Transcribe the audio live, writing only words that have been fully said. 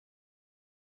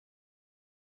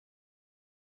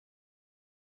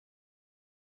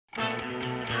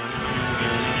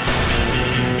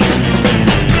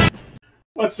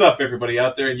What's up, everybody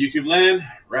out there in YouTube land?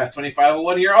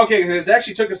 Wrath2501 here. Okay, it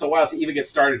actually took us a while to even get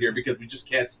started here because we just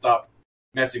can't stop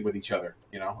messing with each other.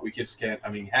 You know, we just can't.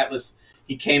 I mean, Hatless,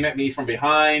 he came at me from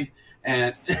behind,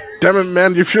 and damn it,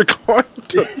 man! If you're going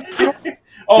to,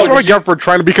 oh, what I get for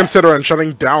trying to be considerate and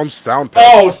shutting down sound.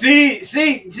 Oh, see,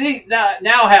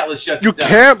 now Hatless shuts it down. You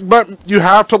can't, but you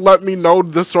have to let me know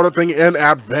this sort of thing in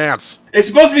advance. It's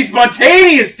supposed to be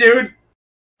spontaneous, dude.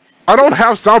 I don't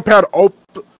have soundpad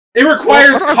open. It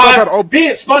requires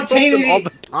being spontaneous.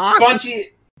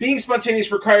 Being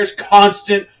spontaneous requires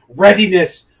constant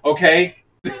readiness. Okay,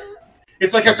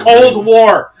 it's like a Cold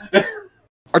War.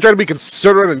 I try to be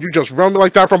considerate, and you just run me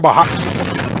like that from behind.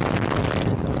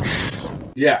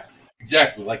 Yeah,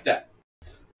 exactly like that.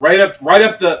 Right up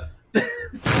the.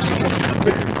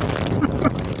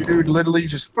 Dude literally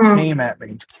just came at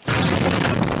me.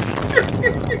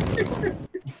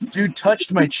 Dude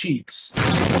touched my cheeks.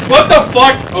 What the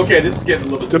fuck? Okay, this is getting a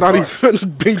little bit. You're not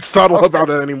even being subtle about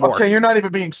it anymore. Okay, you're not even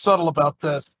being subtle about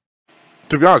this.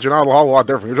 To be honest, you're not a whole lot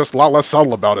different. You're just a lot less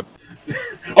subtle about it.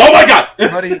 Oh my god!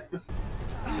 Buddy.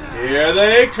 Here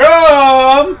they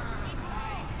come!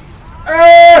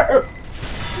 Oh.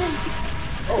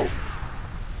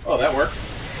 Oh, that worked.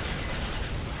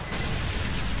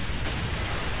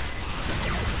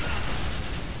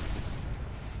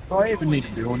 Do I even need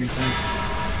to do anything?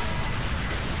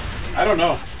 I don't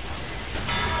know.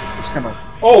 Just gonna.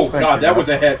 Oh god, that was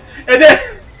a hit. And then.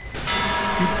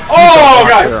 Oh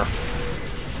god!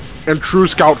 In true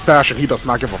scout fashion, he does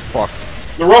not give a fuck.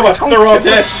 The robots, they're all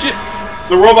dead. Shit.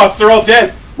 The robots, they're all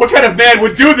dead. What kind of man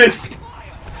would do this?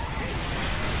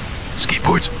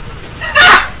 Skateboards.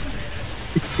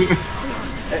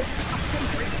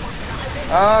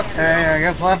 Okay, I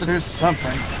guess I'll have to do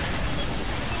something.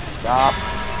 Stop.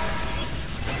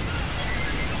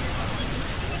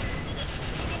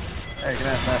 Hey, you can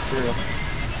have that too.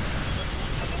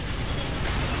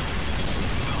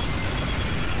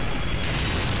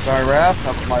 Sorry, Raph,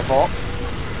 that was my fault.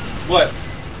 What?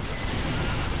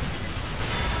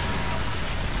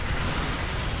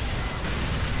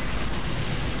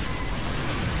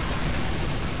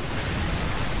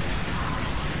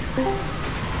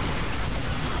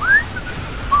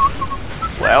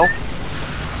 Well,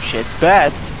 shit's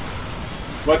bad.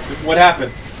 What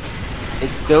happened? It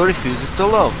still refuses to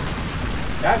load.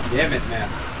 God damn it, man.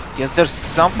 Guess there's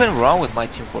something wrong with my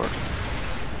teamwork.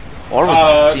 Or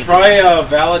with try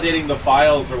validating the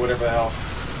files or whatever the hell.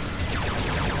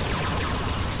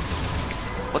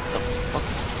 What the fuck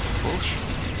is bullshit?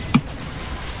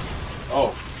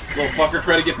 Oh, little fucker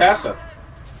tried to get past us.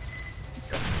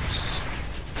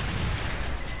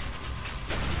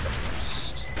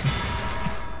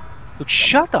 Look,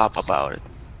 shut up about it.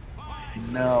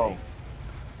 No.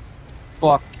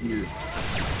 Fuck you.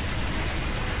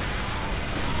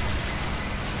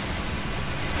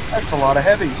 That's a lot of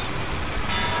heavies.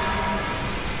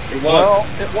 It was. Well,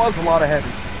 it was a lot of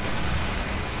heavies.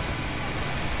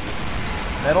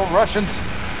 Metal Russians.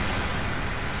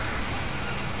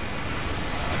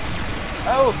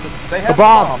 Oh, so they have the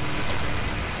bomb.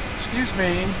 Excuse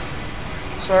me,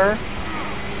 sir.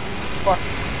 Fuck.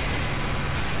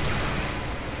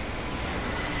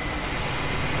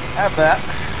 Have that.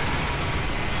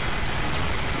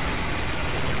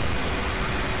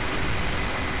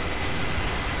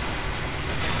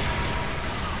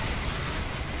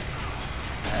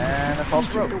 And across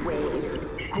the road.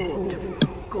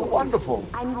 Wonderful.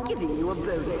 I'm giving you a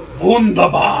bonus.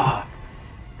 Wunderbar.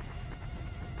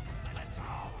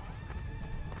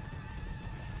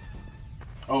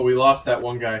 Oh, we lost that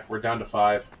one guy. We're down to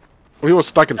 5. He was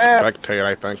stuck in spectate,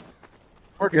 I think.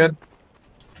 We're good.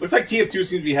 Looks like TF2 seems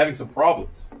to be having some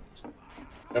problems.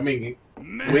 I mean,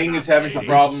 Wing is having some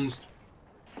problems.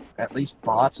 At least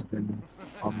bots have been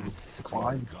on the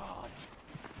decline.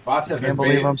 Bots have Can't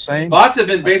believe I'm saying. Bots have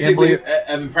been basically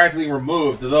practically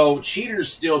removed, though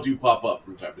cheaters still do pop up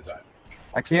from time to time.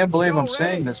 I can't believe I'm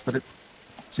saying this, but it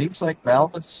seems like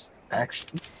Valve is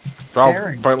actually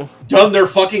caring. Done their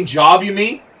fucking job, you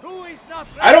mean?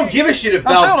 I don't give a shit if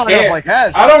Valve cares.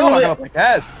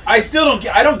 I still don't.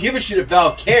 I don't give a shit if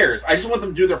Valve cares. I just want them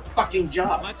to do their fucking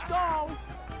job. Let's go.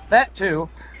 That too.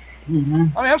 I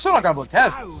mean, I'm still not gonna play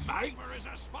casual.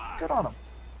 Good on them.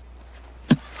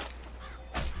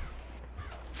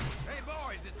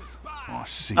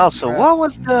 Also, what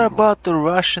was there about the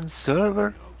Russian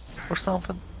server or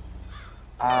something?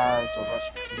 It's a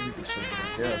Russian community server,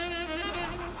 I guess.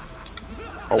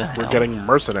 Oh, we're getting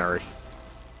mercenary.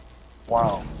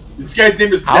 Wow. This guy's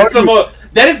name is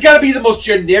That has got to be the most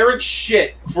generic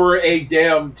shit for a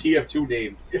damn TF2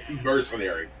 name.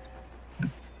 Mercenary.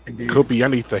 Could be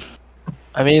anything.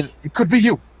 I mean, It could be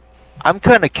you. I'm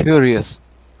kind of curious.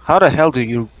 How the hell do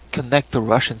you connect to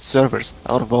Russian servers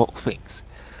out of all things?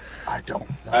 I don't.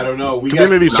 I don't know. We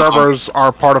Community got servers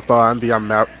are part of the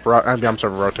NDM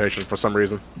server rotation for some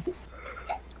reason.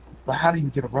 But how do you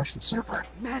get a Russian server?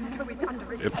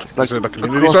 It's like a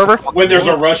community server. when there's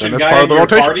a Russian Then it's guy part in of the your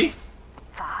rotation.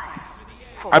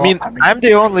 party. I mean, I'm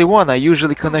the only one. I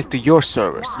usually connect to your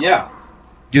servers Yeah.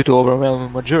 due to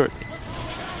overwhelming majority.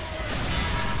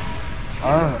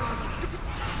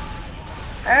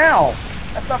 Ow!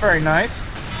 That's not very nice.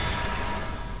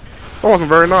 That wasn't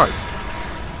very nice.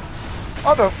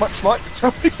 I don't much like to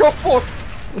tell me your voice.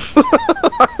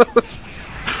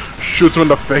 Shoots him in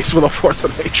the face with a force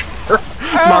of nature.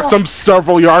 Knocks him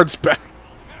several yards back.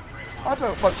 I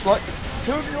don't much like to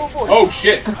tell me your voice. Oh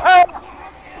shit. Ow!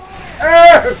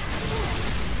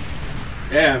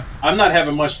 Yeah, I'm not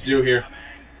having much to do here.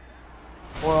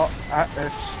 Well,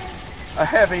 it's a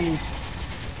heavy,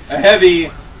 A heavy,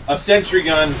 a sentry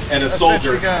gun, and a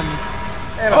soldier. sentry gun,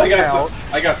 and a Oh, scout.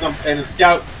 I got some, and a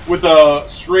scout with a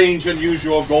strange,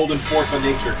 unusual golden force of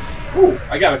nature. Ooh,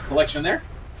 I got a collection there.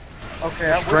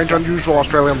 Okay, Strange, unusual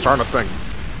Australians aren't a thing.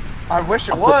 I wish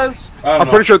it was. I don't I'm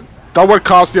know. pretty sure that would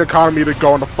cause the economy to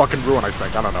go into fucking ruin, I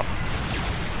think. I don't know.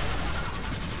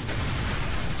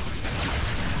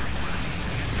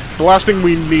 The last thing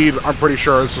we need, I'm pretty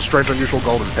sure, is a strange, unusual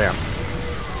golden pan.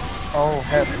 Oh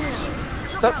heavens!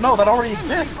 No, that already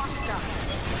exists.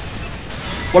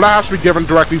 Well, that has to be given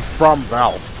directly from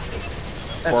Valve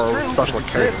That's for true. special It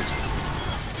occasions.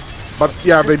 exists. But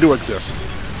yeah, they do exist.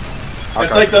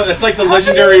 It's Okay. like the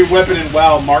legendary weapon in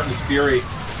WoW, Martin's Fury.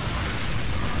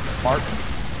 Martin.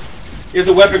 There's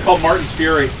a weapon called Martin's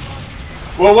Fury.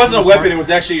 Well, it wasn't a weapon; it was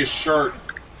actually a shirt.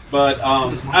 But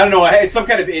I don't know. It's some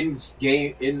kind of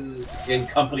in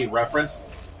company reference.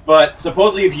 But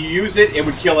supposedly, if you use it, it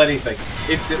would kill anything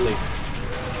instantly.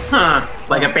 Huh.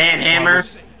 Like a band hammer?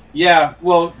 Yeah,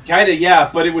 well, kind of, yeah.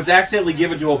 But it was accidentally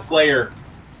given to a player.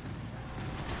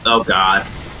 Oh god.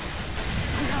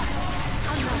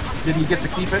 Did he get to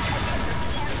keep it?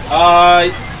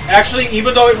 Actually,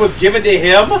 even though it was given to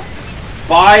him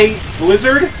by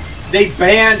Blizzard, they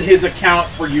banned his account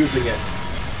for using it.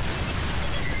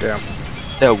 Damn.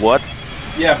 The what?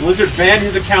 Yeah, Blizzard banned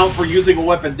his account for using a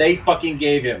weapon they fucking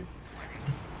gave him.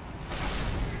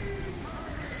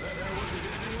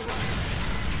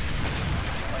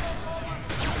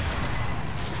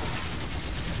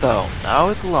 So, now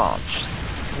it launched.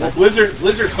 Well,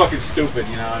 Blizzard's fucking stupid,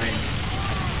 you know what I mean?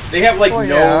 They have like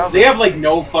they have like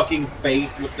no fucking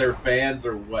faith with their fans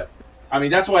or what. I mean,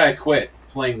 that's why I quit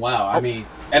playing WoW. I mean,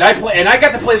 and I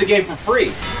got to play the game for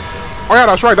free. Oh yeah,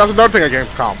 that's right. That's another thing at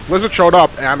Gamescom. Blizzard showed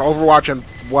up, and Overwatch and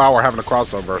WoW are having a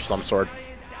crossover of some sort.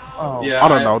 Oh. Yeah, I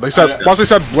don't know. They said once they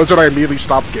said Blizzard, I immediately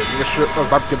stopped giving a shit.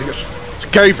 Stopped giving a shit. It's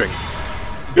caving.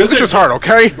 Blizzard's just hard,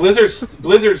 okay?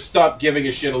 Blizzard stopped giving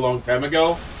a shit a long time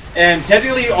ago, and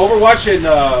technically Overwatch and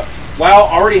WoW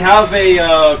already have a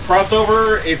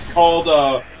crossover. It's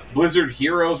called Blizzard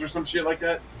Heroes or some shit like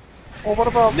that. Well, what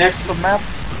about Next- the map,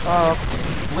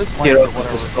 Blizzland Hero or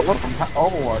whatever? From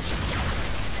Overwatch.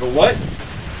 The what?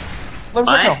 There's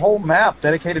like a What? whole map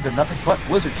dedicated to nothing but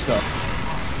Blizzard stuff.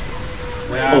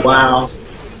 Yeah, Oh wow.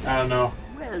 I don't know.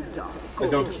 Well done. I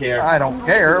don't care. I don't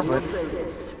care, but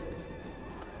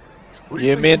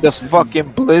You mean the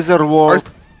fucking Blizzard world?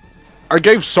 I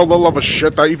gave so little of a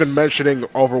shit that even mentioning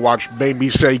Overwatch made me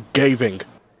say gaving.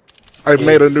 I've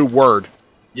made a new word.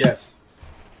 Yes.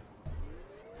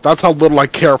 That's how little I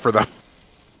care for them.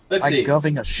 Let's I'm see.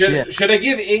 goving a shit. Should I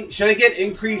get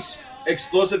increased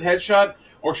explosive headshot,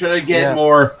 or should I get Yes.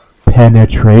 more?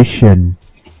 Penetration.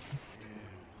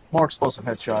 More explosive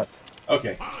headshot.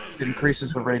 Okay. It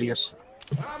increases the radius.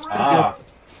 Ah.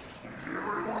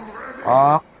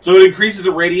 So So it increases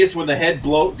the radius when the head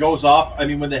goes off. I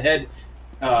mean, when the head,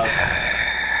 when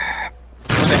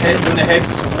the head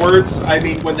squirts. I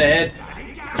mean, when the head,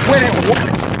 when it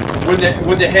works.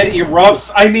 when the head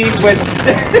erupts. I mean, when.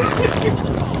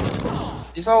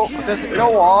 So does it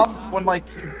go off when like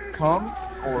you come,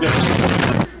 or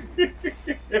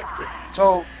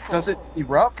so does it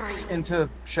erupt into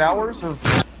showers of?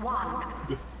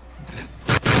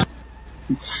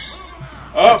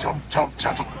 Oh.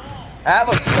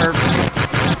 Atlas, sir.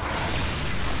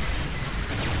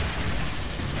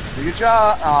 Do your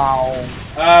job.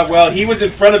 Oh. Well, he was in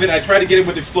front of it. I tried to get him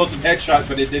with explosive headshot,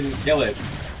 but it didn't kill it.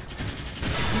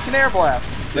 You can air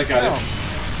blast. That got it.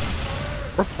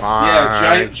 Fine.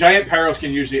 Yeah, giant pyros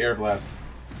can usually air blast.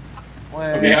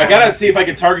 Okay, I gotta see if I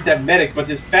can target that medic, but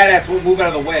this fat ass won't move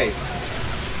out of the way.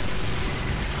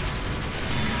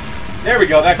 There we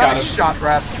go, that got him. Nice shot,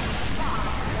 Raph.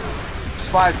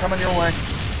 Spies coming your way.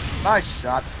 Nice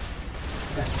shot.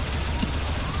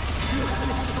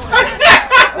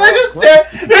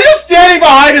 They're just standing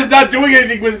behind us, not doing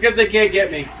anything because they can't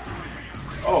get me.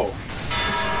 Oh.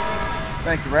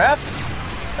 Thank you, Raph.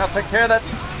 Now take care of that.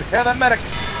 Take care of that medic.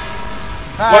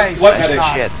 Nice. What medic?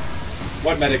 Shot. Shit.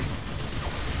 What medic?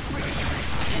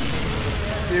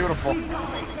 Beautiful.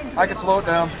 I can slow it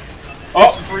down.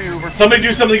 Oh, For you, Uber. somebody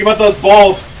do something about those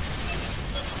balls.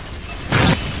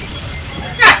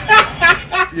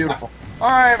 Beautiful. All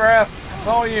right, Raph. It's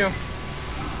all you.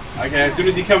 Okay, as soon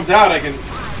as he comes out, I can...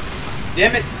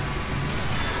 Damn it.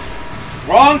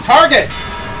 Wrong target.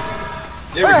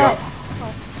 There we go.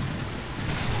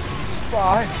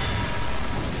 Spy.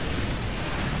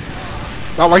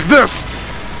 Not like this!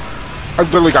 I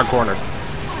literally got cornered.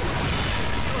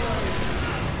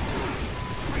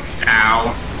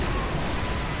 Ow.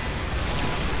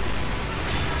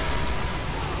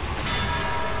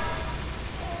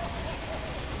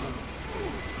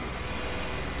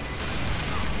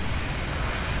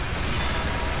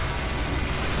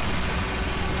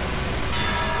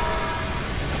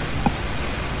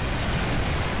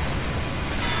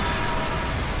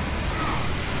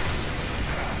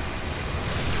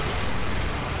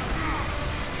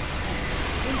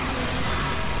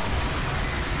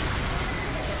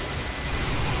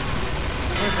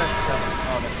 Where's that 7?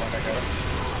 Oh, that's fine. I got it.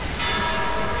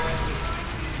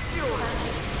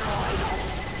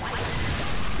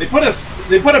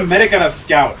 They put a medic on a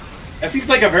scout. That seems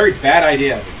like a very bad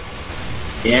idea.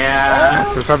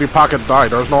 Yeah. His heavy pocket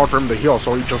died. There was no one for him to heal,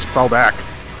 so he just fell back.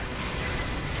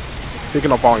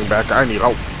 Speaking of falling back, I need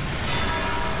help.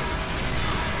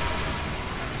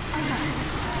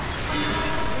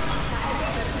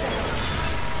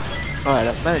 Alright,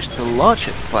 I managed to launch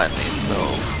it finally, so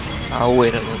I'll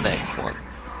wait on the next one.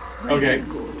 Okay.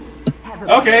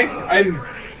 Okay,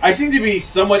 I seem to be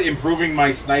somewhat improving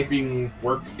my sniping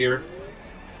work here.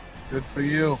 Good for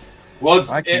you. Well,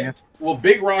 I can't. Well,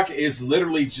 Big Rock is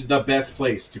literally the best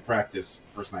place to practice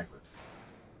for sniper.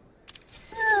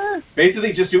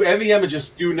 Basically, just do MVM and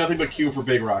just do nothing but Q for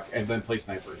Big Rock, and then play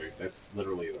sniper, dude. That's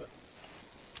literally it.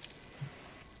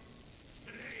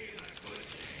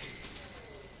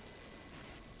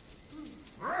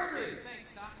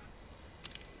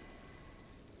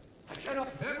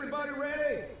 Everybody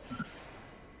ready?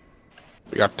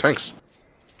 We got tanks.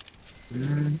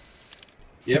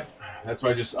 Yep, that's why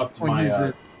I just upped I'll use my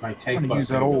it. my I'm tank gonna use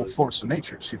busting that old ability. force of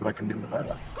nature to see what I can do with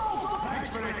that.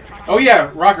 Oh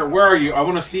yeah, Rocker, where are you? I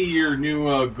want to see your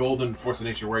new golden force of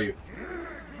nature. Where are you?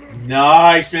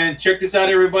 Nice, man. Check this out,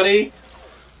 everybody.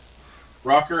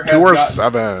 Rocker has 2 or got...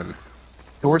 7.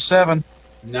 Door 7.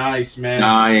 Nice, man.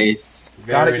 Nice.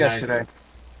 Got it Very yesterday. Nice.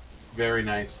 Very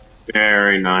nice.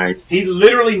 Very nice. He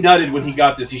literally nutted when he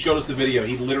got this. He showed us the video.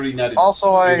 He literally nutted.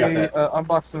 Also, when I he got that.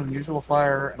 unboxed an unusual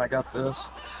fire, and I got this.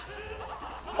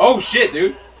 Oh shit,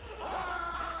 dude!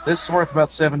 This is worth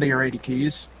about 70 or 80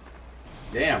 keys.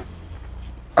 Damn.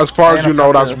 As far as And you a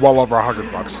know, couple that's of- well over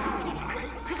 $100.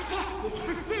 Protect this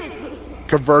facility.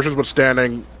 Conversions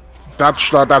withstanding, that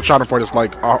shot point is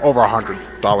like over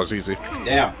 $100 easy.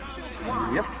 Damn.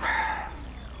 Yep.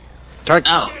 Tank.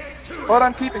 Oh. But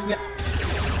I'm keeping it.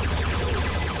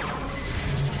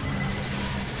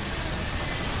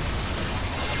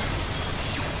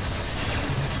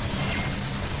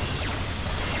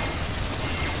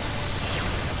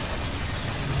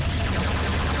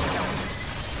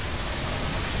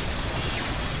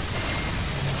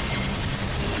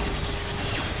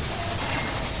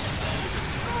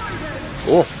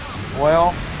 Oh,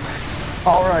 Well,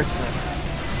 alright then.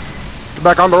 get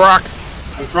back on the rock.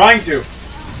 I'm trying to.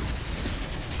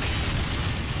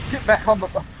 Get back on the...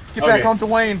 Get Okay. back on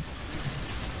Dwayne.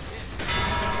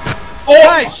 Oh!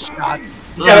 Nice shot.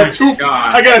 I got a Nice twofer.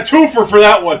 shot. I got a twofer for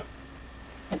that one.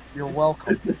 You're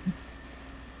welcome.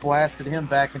 Blasted him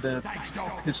back into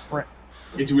his friend.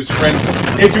 Into his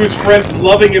friend's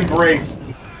loving embrace.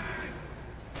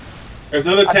 There's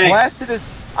another tank.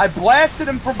 I blasted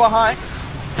him from behind.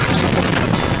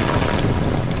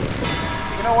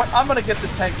 You know what? I'm gonna get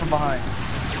this tank from behind.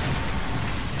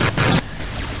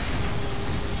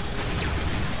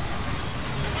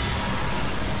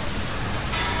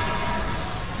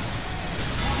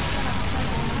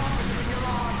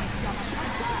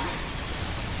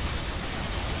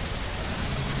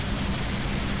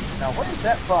 Now, what is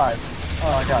that 5?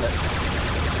 Oh, I got it.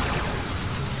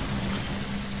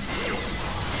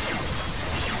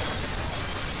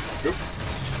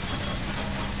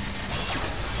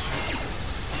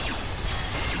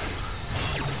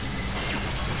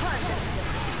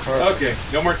 Okay,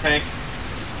 no more tank.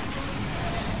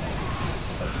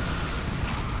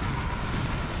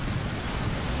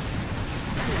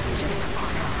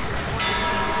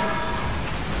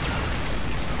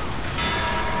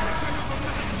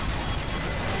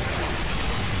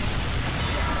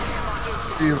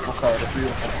 Beautiful, Carter.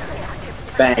 Beautiful.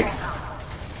 Thanks.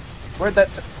 Where'd that...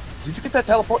 Did you get that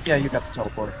teleport? Yeah, you got the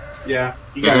teleporter. Yeah,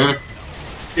 you got it.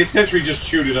 His sentry just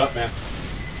chewed it up, man.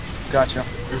 Gotcha.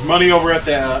 There's money over at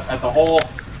the hole.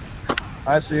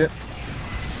 I see it.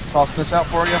 Tossing this out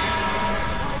for you.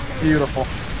 Beautiful.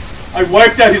 I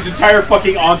wiped out his entire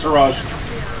fucking entourage.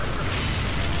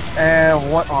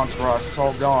 And what entourage? It's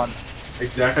all gone.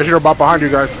 Exactly. As you're about behind you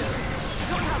guys.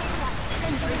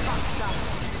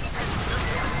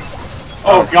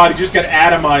 Oh god, he just got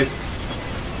atomized.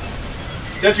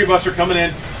 Sentry Buster coming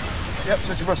in. Yep,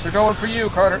 Sentry Buster going for you,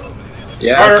 Carter.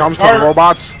 Yeah. Carter, When it comes to the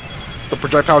robots, the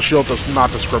projectile shield does not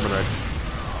discriminate.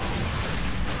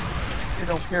 You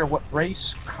don't care what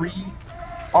race, creed,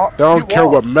 They don't care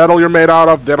what metal you're made out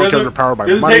of. They don't care if you're powered by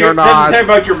money or not. Doesn't care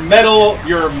about your metal,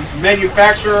 your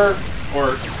manufacturer,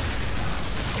 or...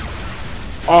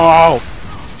 Oh,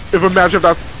 imagine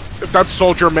if that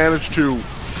soldier managed to...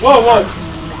 Whoa, whoa!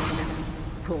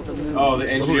 Oh,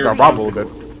 the engineer got robbed a little bit.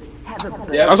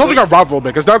 Yeah, I soldier got robbed a little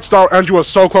bit because that star engine was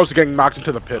so close to getting knocked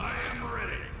into the pit.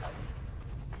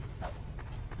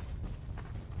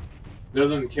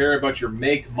 Doesn't care about your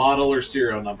make, model, or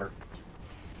serial number.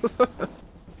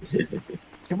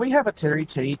 Can we have a Terry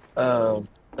Tate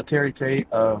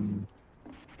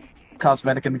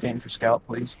cosmetic in the game for Scout,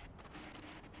 please?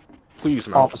 Please,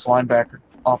 no. Office linebacker.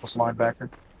 Office linebacker.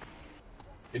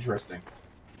 Interesting.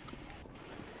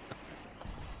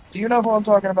 Do you know who I'm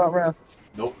talking about, Raph?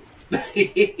 Nope.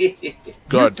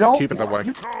 Good. Keep it that way.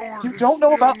 You don't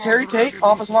know about Terry Tate,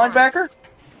 office linebacker?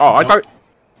 Oh, I thought...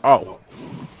 Oh.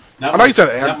 Not I thought you said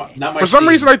Andrew. not my For some scene.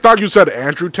 reason, I thought you said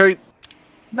Andrew Tate.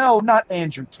 No, not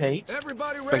Andrew Tate.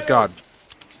 Everybody ready? Thank God.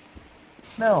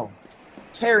 No.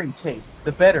 Terry Tate.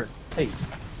 The better Tate.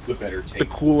 The better Tate. The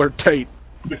cooler Tate.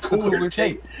 The cooler cooler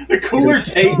Tate. The cooler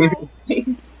Tate.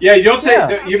 Yeah, you don't say.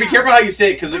 Yeah. You be careful how you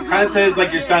say it because it kind of says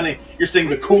like you're saying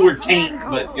the cooler taint,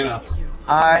 but you know.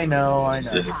 I know.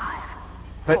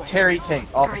 But Terry Tate,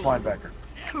 office linebacker.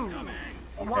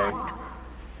 Okay.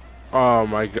 Oh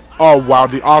my God. Oh wow,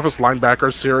 the Office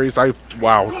Linebacker series.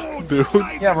 Wow, dude.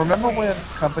 Yeah, remember when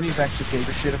companies actually gave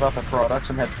a shit about their products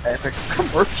and had epic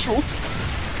commercials?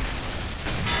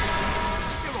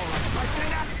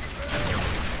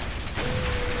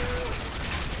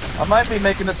 I might be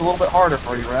making this a little bit harder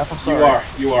for you, Raph. I'm sorry.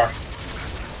 You are.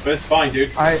 But it's fine,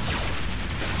 dude.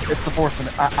 It's the force of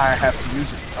it. I have to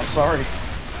use it. I'm sorry.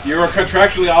 You are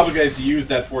contractually obligated to use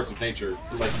that force of nature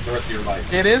for like the rest of your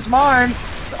life. It is mine.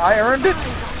 I earned it.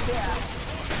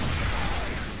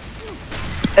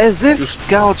 As if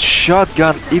Scout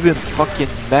Shotgun even fucking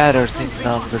matters in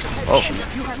numbers. Oh.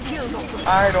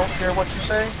 I don't care what you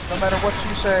say. No matter what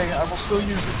you say, I will still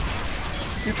use it.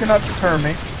 You cannot deter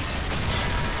me.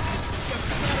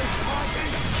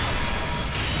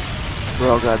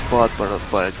 Bro got bought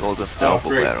by a golden double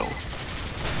great. barrel.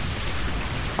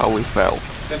 How we fell.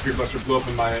 Sentry Buster blew up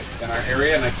in our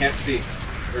area and I can't see.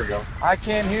 There we go. I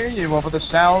can't hear you over the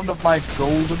sound of my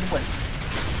golden weapon.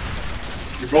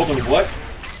 Your golden what?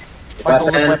 My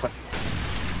golden weapon.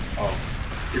 Oh.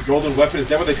 Your golden weapon, is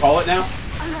that what they call it now?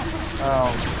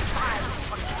 Oh.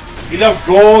 You love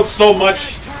gold so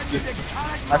much.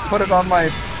 I put it on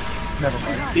my... Never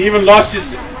mind. He even lost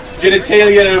his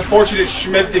genitalia in an unfortunate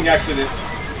schmelting accident.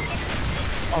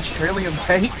 Australian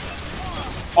taint?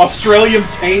 Australian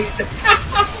taint?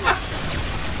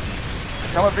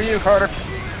 Coming for you, Carter.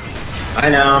 I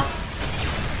know.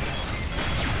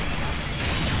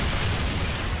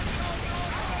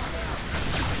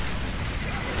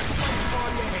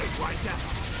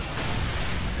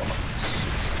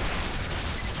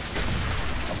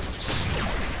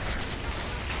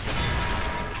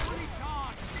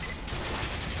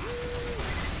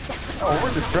 Oh,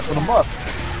 we're just ripping them up.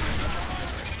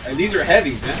 And these are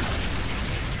heavy, man.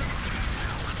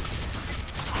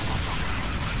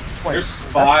 Wait, There's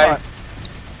that's five. not-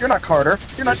 You're not Carter.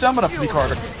 You're not dumb enough to be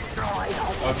Carter.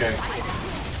 Okay.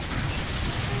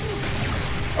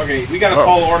 Okay, we got a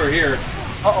tall order here.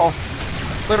 Uh-oh.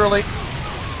 Literally.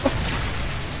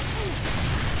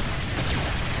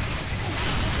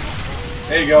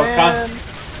 There you go. Man.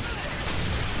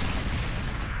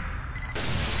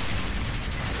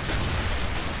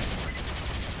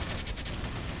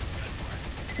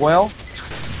 Well,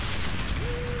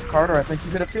 Carter, I think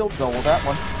you hit a field goal with that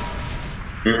one.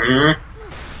 Mm-hmm.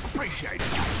 Appreciate it.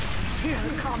 Here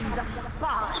come the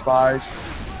spies. Spies.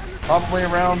 Probably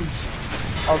around...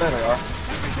 Oh, there they are.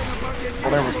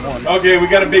 Well, there was one. Okay, we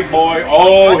got a big boy.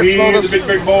 Oh, he's a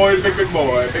big boy, big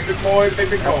boy, big boy, big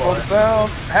boy. Slow this down.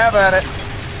 Have at it.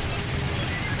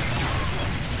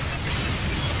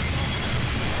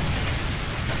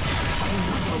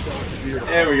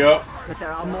 There we go. But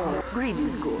there are more breeding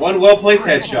schools. One well-placed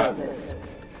headshot.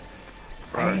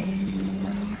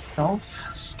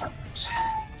 Elf start.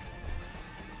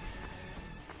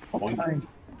 Boink.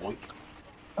 Boink.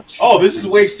 Oh, this is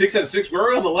wave 6 out of 6.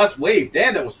 We're on the last wave.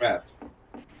 Damn, that was fast.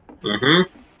 Mm-hmm.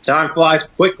 Time flies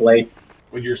quickly.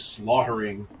 When you're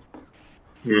slaughtering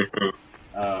Mm-hmm.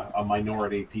 a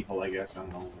minority of people, I guess. I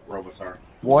don't know what robots are.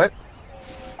 What?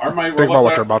 Aren't my Think about robots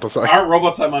what you're about to say. Aren't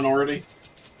robots a minority?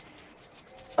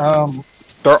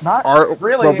 There not are,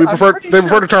 really. Well, they prefer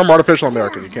sure, the term artificial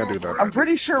American. You can't do that. I'm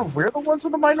pretty sure we're the ones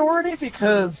in the minority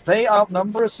because they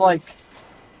outnumber us like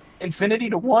infinity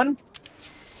to 1.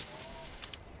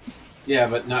 Yeah,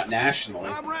 but not nationally.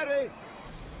 I'm ready.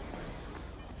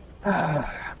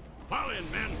 Fall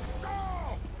in, men. Go.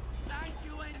 Thank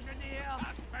you, engineer.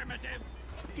 Affirmative.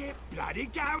 Get bloody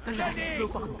go. The last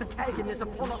group of battalion is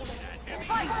upon us.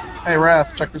 Fight! Hey,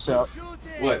 Wrath, check this out.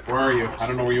 What? Where are you? I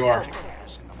don't know where you are.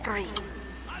 3,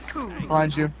 2,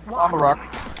 Behind you. On the rock.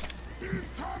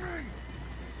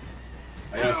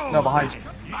 I guess. No, behind you.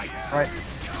 Right.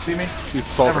 See me? He's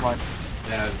soldier. Never mind.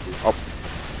 Yeah, let's see. Oh.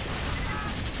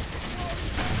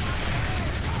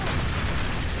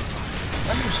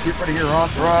 Let me just get rid of your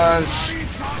entourage.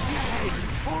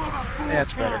 Yeah,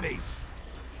 it's better.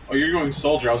 Oh, you're going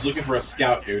soldier. I was looking for a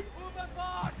scout, dude.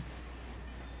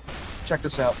 Check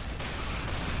this out.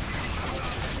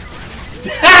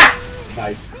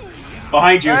 Nice.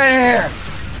 Behind you. There!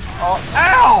 Oh,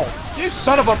 ow! You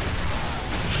son of a...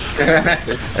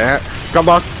 And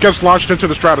gets launched into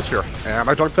the stratosphere. And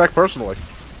I took that personally.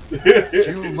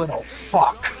 You little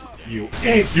fuck. You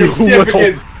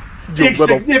insignificant,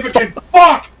 insignificant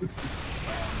fuck!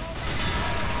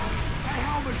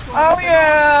 Oh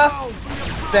yeah!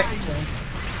 Victim.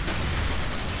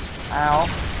 Ow.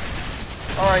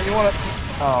 Alright, you wanna...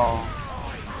 Oh.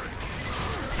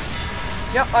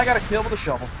 Yep, I got a kill with a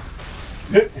shovel.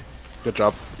 Good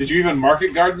job. Did you even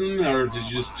market garden, or did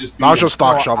you just beat Not him? just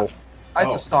stock No, shovel.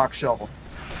 It's a stock shovel.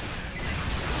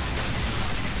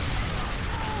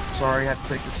 Sorry, I had to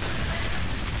take this.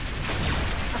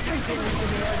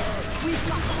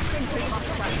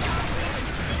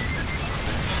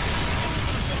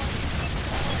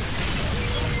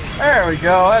 There we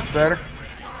go, that's better.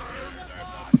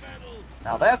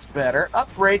 Now that's better.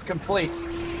 Upgrade complete.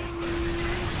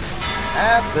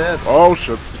 Have this. Oh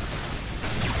shit.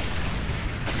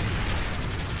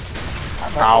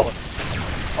 Ow.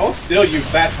 Oh, still, you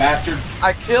fat bastard.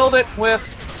 I killed it with...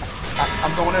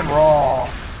 I'm going in raw.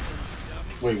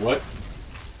 Wait, what?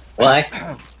 What?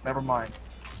 Never mind.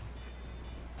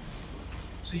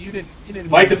 So you didn't...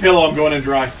 Bite the pillow, I'm going in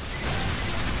dry.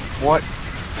 What?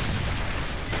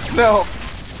 No.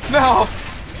 No.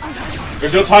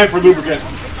 There's no time for lubricant.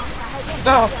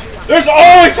 No. There's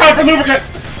always time for lubricant!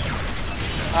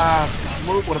 This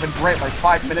move would have been great like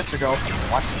 5 minutes ago.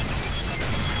 What?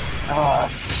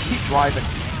 Just keep driving.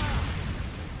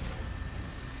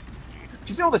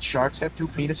 Do you know that sharks have 2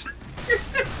 penises?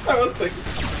 I was thinking...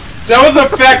 That was a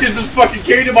fact that just fucking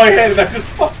came to my head and I just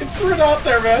fucking threw it out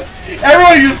there, man.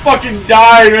 Everybody just fucking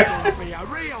died, man.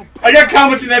 I got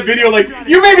comments in that video like,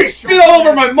 you made me spit all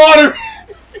over my monitor!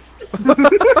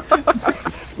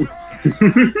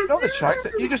 You know the sharks...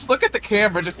 You just look at the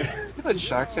camera, just... You know the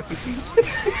sharks have 2 penises?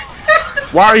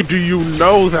 Why do you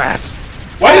know that?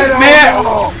 Why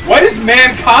does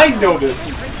mankind know this?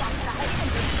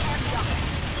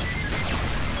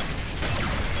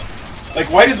 Like,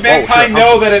 why does mankind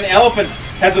know that an elephant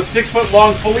has a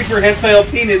 6-foot-long, fully prehensile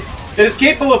penis that is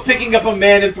capable of picking up a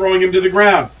man and throwing him to the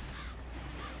ground?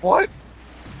 What?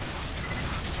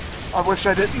 I wish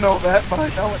I didn't know that, but I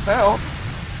know it now.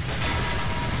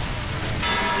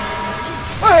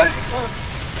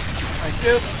 Thank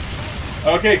you.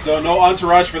 Okay, so no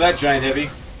entourage for that giant heavy.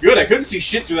 Good, I couldn't see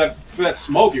shit through that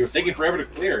smoke. It was taking forever to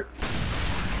clear.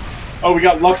 Oh, we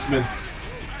got Luxman.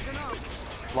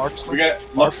 We got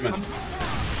Luxman.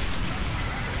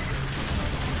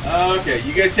 Okay,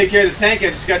 you guys take care of the tank. I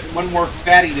just got one more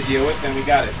fatty to deal with, then we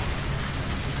got it.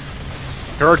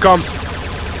 Here it comes.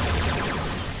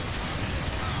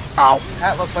 Ow.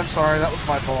 Atlas, I'm sorry, that was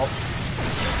my fault.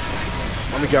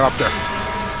 Let me get up there.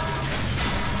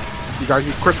 You guys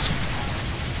need crits.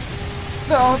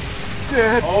 No,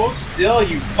 dead. Oh, still,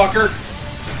 you fucker.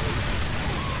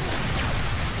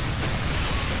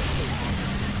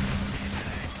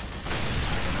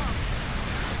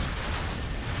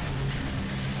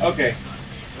 Okay.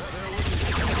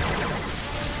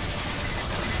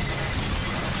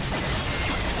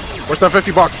 Where's that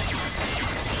 $50?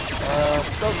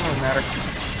 Doesn't really matter.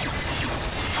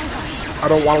 I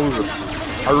don't want to lose it.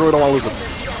 I really don't want to lose it.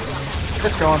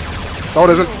 It's going. No, it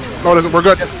isn't. No, it isn't. We're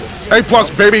good. A+,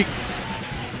 baby.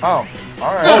 Oh,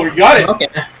 alright. Oh, we got it. Okay.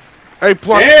 A+.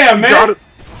 Damn, man. Got it.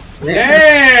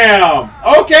 Damn.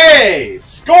 Okay.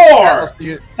 Score.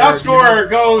 Top scorer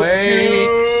goes Wait.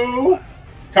 to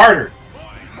Carter.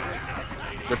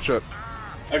 Good shit.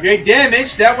 Okay,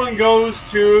 damage. That one goes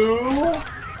to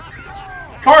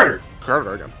Carter.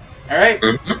 Carter again. All right.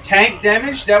 Tank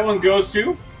damage. That one goes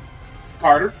to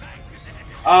Carter.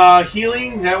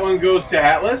 Healing. That one goes to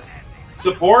Atlas.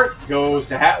 Support goes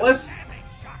to Atlas.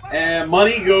 And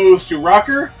money goes to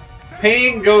Rocker.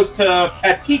 Pain goes to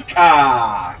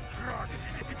Patika.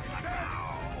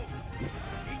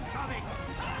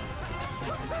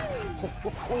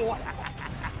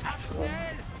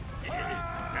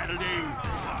 That'll do.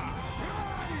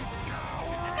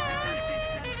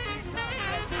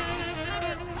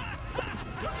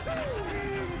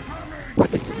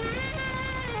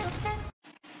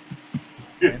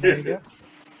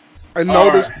 I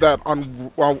noticed that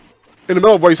on, well, in the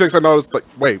middle of Wave 6, I noticed, like,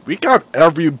 wait, we got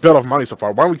every bit of money so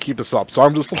far. Why don't we keep this up? So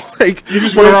I'm just like, You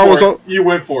just went for it. You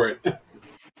went for it.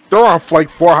 They're on like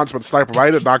 400 with sniper, but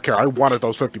I did not care. I wanted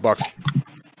those $50.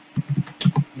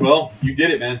 Well, you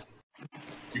did it, man.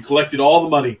 You collected all the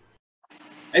money.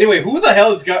 Anyway, who the hell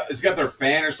has got their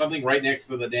fan or something right next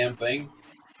to the damn thing?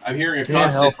 I'm hearing a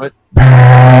Can't constant.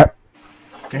 help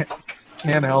it.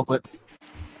 Can't help it.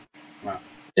 Wow.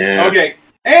 Yeah. Okay.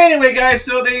 Anyway, guys,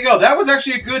 so there you go. That was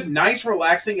actually a good, nice,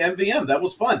 relaxing MVM. That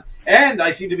was fun. And I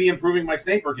seem to be improving my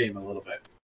sniper game a little bit.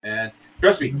 And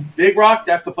trust me, Big Rock,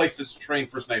 that's the place to train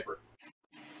for sniper.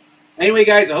 Anyway,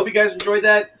 guys, I hope you guys enjoyed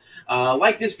that.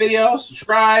 Like this video,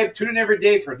 subscribe, tune in every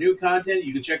day for new content.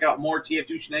 You can check out more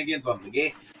TF2 shenanigans on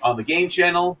the game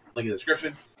channel. Link in the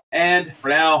description. And for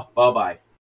now, bye-bye.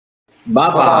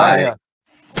 Bye-bye.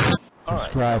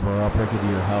 Subscribe or I'll break into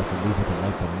your house and leave with a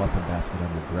knife and muffin basket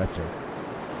on your dresser.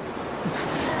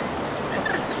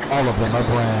 All of them are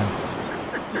brand.